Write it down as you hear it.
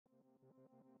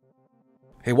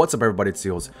Hey, what's up everybody, it's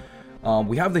Seals.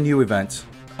 We have the new event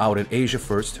out in Asia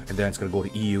first, and then it's gonna go to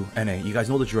EU, NA. You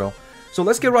guys know the drill. So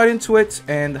let's get right into it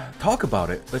and talk about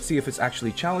it. Let's see if it's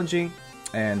actually challenging.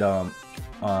 And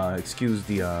excuse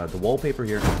the wallpaper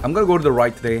here. I'm gonna go to the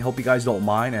right today. Hope you guys don't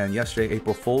mind. And yesterday,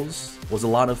 April Fools was a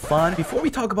lot of fun. Before we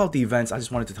talk about the events, I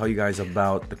just wanted to tell you guys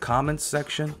about the comments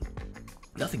section.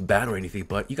 Nothing bad or anything,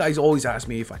 but you guys always ask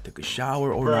me if I took a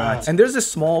shower or not. And there's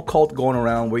this small cult going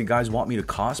around where you guys want me to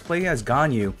cosplay as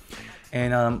Ganyu.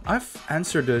 And I've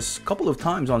answered this a couple of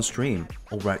times on stream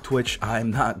over at Twitch.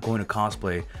 I'm not going to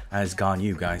cosplay as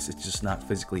Ganyu, guys. It's just not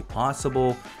physically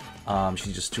possible.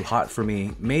 She's just too hot for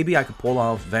me. Maybe I could pull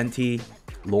off Venti,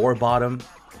 lower bottom,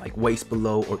 like waist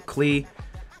below, or Klee.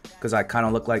 Because I kind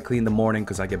of look like Klee in the morning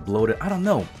because I get bloated. I don't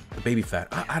know. The baby fat.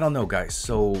 I don't know, guys.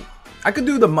 So I could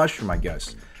do the mushroom, I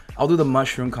guess. I'll do the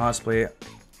mushroom cosplay.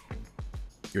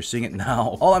 You're seeing it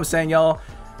now. All I'm saying, y'all,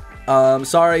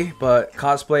 sorry, but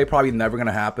cosplay probably never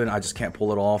gonna happen. I just can't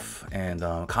pull it off. And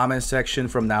comment section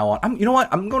from now on. You know what?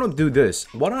 I'm gonna do this.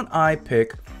 Why don't I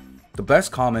pick the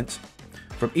best comment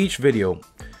from each video?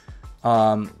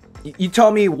 You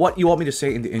tell me what you want me to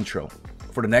say in the intro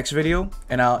for the next video,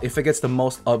 and if it gets the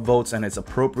most upvotes and it's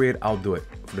appropriate, I'll do it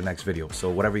for the next video. So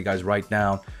whatever you guys write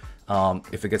down.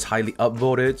 If it gets highly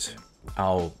upvoted,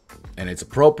 and it's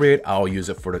appropriate, I'll use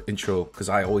it for the intro because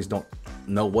I always don't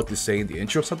know what to say in the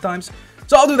intro sometimes.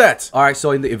 So I'll do that. All right,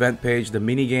 so in the event page, the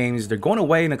mini games, they're going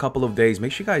away in a couple of days.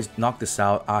 Make sure you guys knock this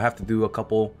out. I have to do a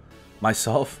couple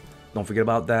myself. Don't forget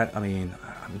about that. I mean,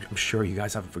 I'm sure you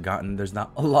guys haven't forgotten. There's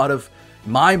not a lot of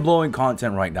mind-blowing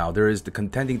content right now. There is the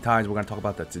Contending Tides. We're going to talk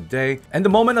about that today. And the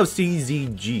moment of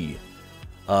CZG.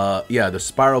 Yeah, the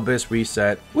Spiral Abyss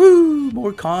reset. Woo!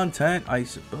 More content, I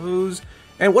suppose.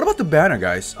 And what about the banner,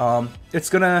 guys? It's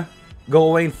gonna go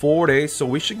away in 4 days, so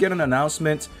we should get an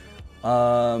announcement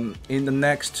in the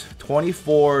next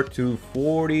 24 to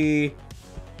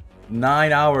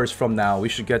 49 hours from now. We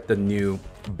should get the new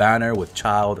banner with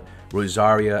Childe,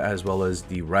 Rosaria, as well as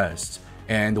the rest.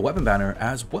 And the weapon banner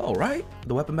as well, right?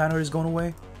 The weapon banner is going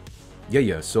away?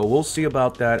 Yeah, so we'll see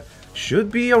about that.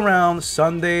 Should be around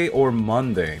Sunday or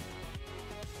Monday.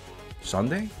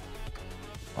 Sunday?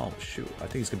 Oh shoot, I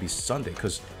think it's gonna be Sunday,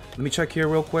 because let me check here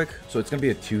real quick. So it's gonna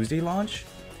be a Tuesday launch?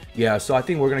 Yeah, so I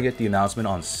think we're gonna get the announcement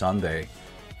on Sunday.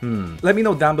 Let me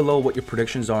know down below what your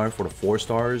predictions are for the 4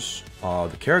 stars,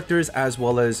 the characters, as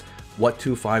well as what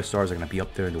 2 5 stars are gonna be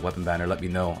up there in the weapon banner. Let me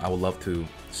know. I would love to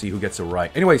see who gets it right.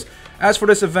 Anyways, as for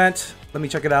this event, let me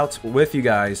check it out with you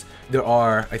guys. There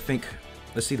are, I think,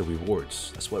 let's see the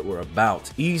rewards. That's what we're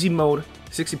about. Easy mode,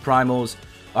 60 primals.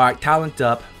 All right, talent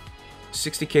up,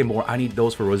 60k more. I need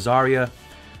those for Rosaria.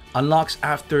 Unlocks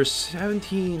after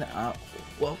 17.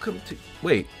 Welcome to.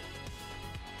 Wait.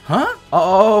 Huh?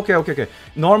 Oh, okay.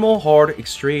 Normal, hard,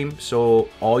 extreme. So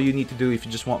all you need to do if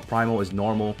you just want primal is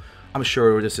normal. I'm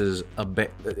sure this is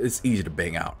it's easy to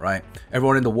bang out, right?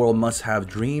 Everyone in the world must have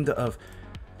dreamed of.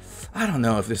 I don't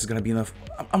know if this is gonna be enough.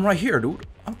 I'm right here, dude.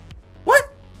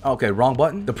 What? Okay, wrong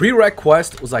button. The prereq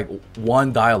quest was like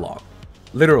 1 dialogue.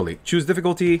 Literally. Choose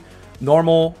difficulty,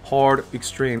 normal, hard,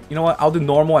 extreme. You know what? I'll do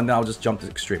normal and then I'll just jump to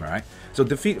extreme, alright? So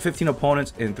defeat 15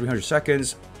 opponents in 300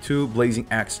 seconds. 2 blazing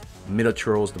axe,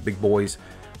 mid-churls, the big boys.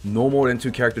 No more than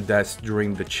 2 character deaths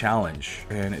during the challenge.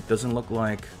 And it doesn't look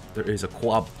like there is a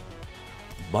co-op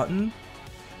button.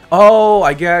 Oh,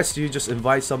 I guess you just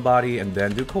invite somebody and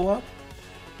then do co-op?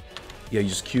 Yeah, you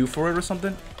just queue for it or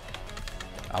something?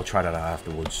 I'll try that out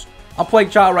afterwards. I'm playing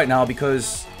Childe right now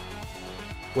because...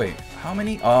 Wait, how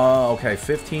many? Oh, okay,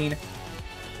 15.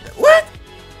 What?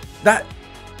 That...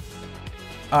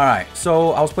 Alright,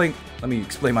 so I was playing... Let me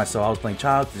explain myself. I was playing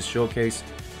Childe to showcase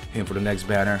him for the next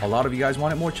banner. A lot of you guys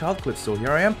wanted more Childe clips, so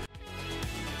here I am.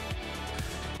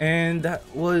 And that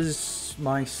was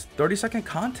my 30-second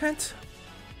content.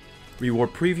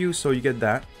 Reward preview, so you get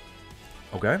that.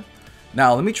 Okay.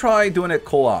 Now, let me try doing it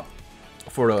co-op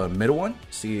for the middle one.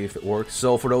 See if it works.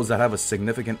 So for those that have a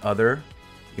significant other,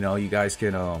 you know, you guys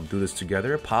can do this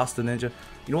together. Pasta Ninja.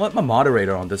 You know what? My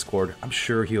moderator on Discord, I'm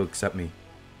sure he'll accept me.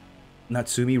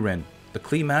 Natsumi Ren. The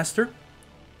Klee Master.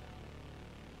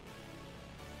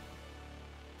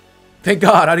 Thank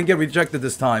God I didn't get rejected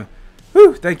this time.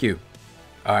 Whew, thank you.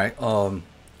 Alright,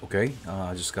 okay,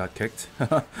 I just got kicked.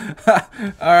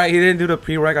 Alright, he didn't do the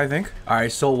prereq, I think.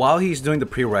 Alright, so while he's doing the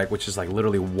prereq, which is like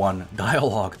literally 1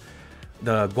 dialogue,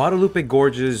 the Guadalupe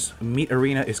Gorges Meat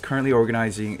Arena is currently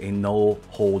organizing a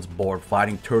no-holds-barred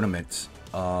fighting tournament.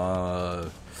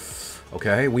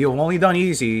 Okay, we have only done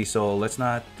easy, so let's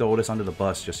not throw this under the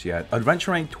bus just yet.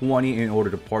 Adventure rank 20 in order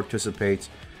to participate.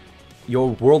 your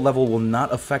world level will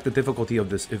not affect the difficulty of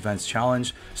this event's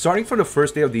challenge. Starting from the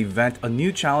first day of the event, a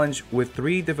new challenge with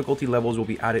 3 difficulty levels will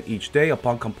be added each day.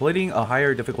 Upon completing a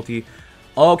higher difficulty,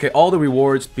 okay, all the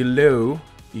rewards below,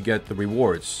 you get the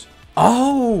rewards.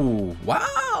 Oh,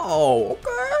 wow.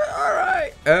 Okay,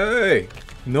 alright. Hey,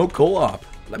 no co-op.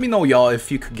 Let me know, y'all,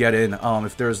 if you could get in,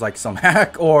 if there's like some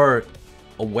hack or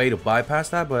a way to bypass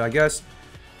that, but I guess,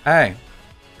 hey,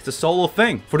 it's a solo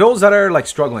thing. For those that are like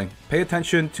struggling, pay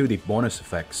attention to the bonus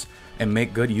effects and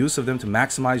make good use of them to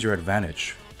maximize your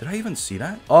advantage. Did I even see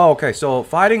that? Oh, okay, so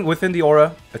fighting within the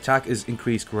aura, attack is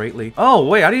increased greatly. Oh,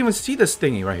 wait, I didn't even see this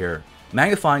thingy right here.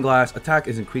 Magnifying glass, attack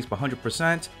is increased by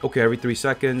 100%. Okay, every 3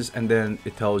 seconds, and then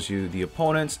it tells you the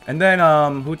opponents. And then,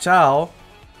 Hu Tao,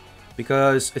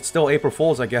 because it's still April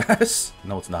Fool's, I guess.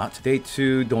 No, it's not. Day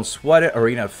 2, don't sweat it.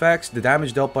 Arena effects. The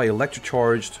damage dealt by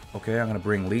electrocharged. Okay, I'm gonna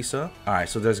bring Lisa. Alright,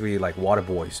 so there's gonna be like water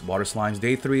boys, water slimes.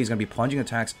 Day 3 is gonna be plunging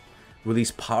attacks,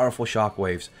 release powerful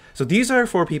shockwaves. So these are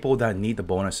for people that need the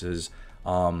bonuses.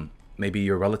 Maybe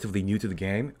you're relatively new to the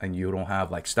game and you don't have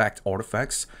like stacked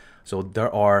artifacts. So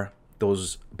there are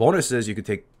those bonuses you could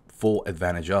take full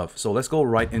advantage of. So let's go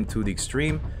right into the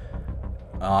extreme.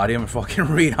 I didn't even fucking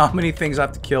read how many things I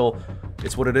have to kill.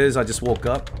 It's what it is. I just woke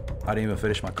up. I didn't even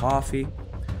finish my coffee.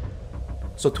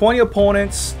 So 20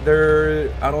 opponents.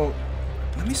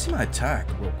 Let me see my attack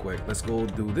real quick. Let's go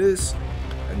do this.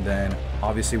 And then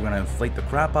obviously we're gonna inflate the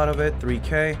crap out of it.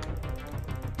 3k.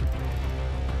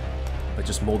 Let's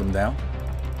just mold them down.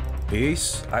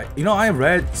 Peace. I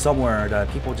read somewhere that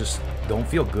people just don't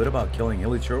feel good about killing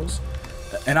Hilichurls.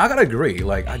 And I gotta agree,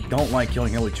 like, I don't like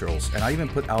killing Hilichurls. And I even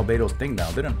put Albedo's thing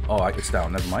down, didn't I? Oh, it's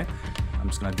down, never mind. I'm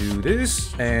just gonna do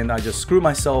this, and I just screwed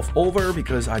myself over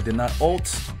because I did not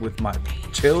ult with my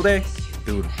Childe.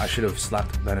 Dude, I should have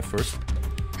slapped Bennett first.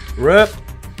 RIP!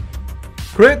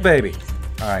 Crit, baby!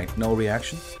 Alright, no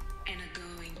reaction.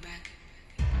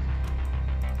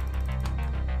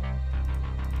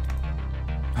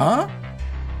 Huh?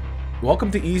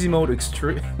 Welcome to easy mode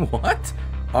extreme. What?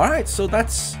 Alright, so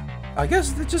that's... I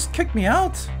guess they just kicked me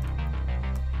out.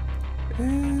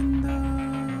 And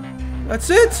that's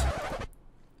it.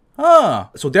 Huh.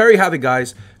 So there you have it,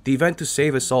 guys. The event to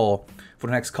save us all for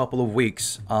the next couple of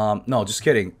weeks. No, just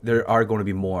kidding. There are going to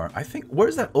be more. I think,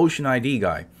 where's that Ocean ID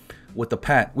guy with the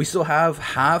pet? We still have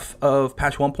half of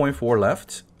patch 1.4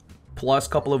 left, plus a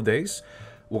couple of days.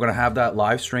 We're going to have that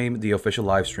live stream, the official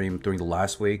live stream during the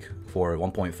last week for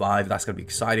 1.5. That's going to be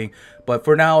exciting. But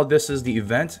for now, this is the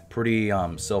event. Pretty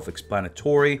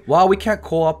self-explanatory. While we can't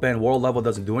co-op and world level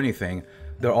doesn't do anything,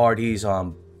 there are these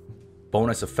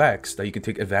bonus effects that you can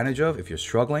take advantage of if you're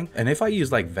struggling. And if I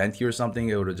use like Venti or something,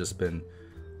 it would have just been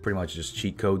pretty much just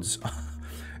cheat codes.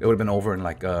 It would have been over in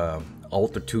like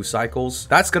ult or 2 cycles.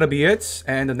 That's going to be it.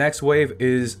 And the next wave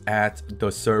is at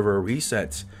the server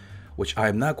reset, which I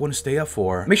am not going to stay up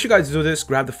for. Make sure you guys do this,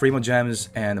 grab the primogems,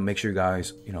 and make sure you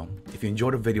guys, if you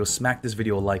enjoyed the video, smack this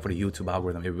video a like for the YouTube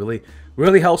algorithm. It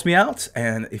really helps me out.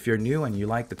 And if you're new and you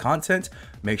like the content,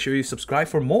 make sure you subscribe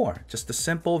for more. Just a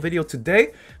simple video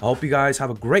today. I hope you guys have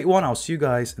a great one. I'll see you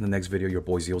guys in the next video. Your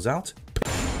boy Zeal's out.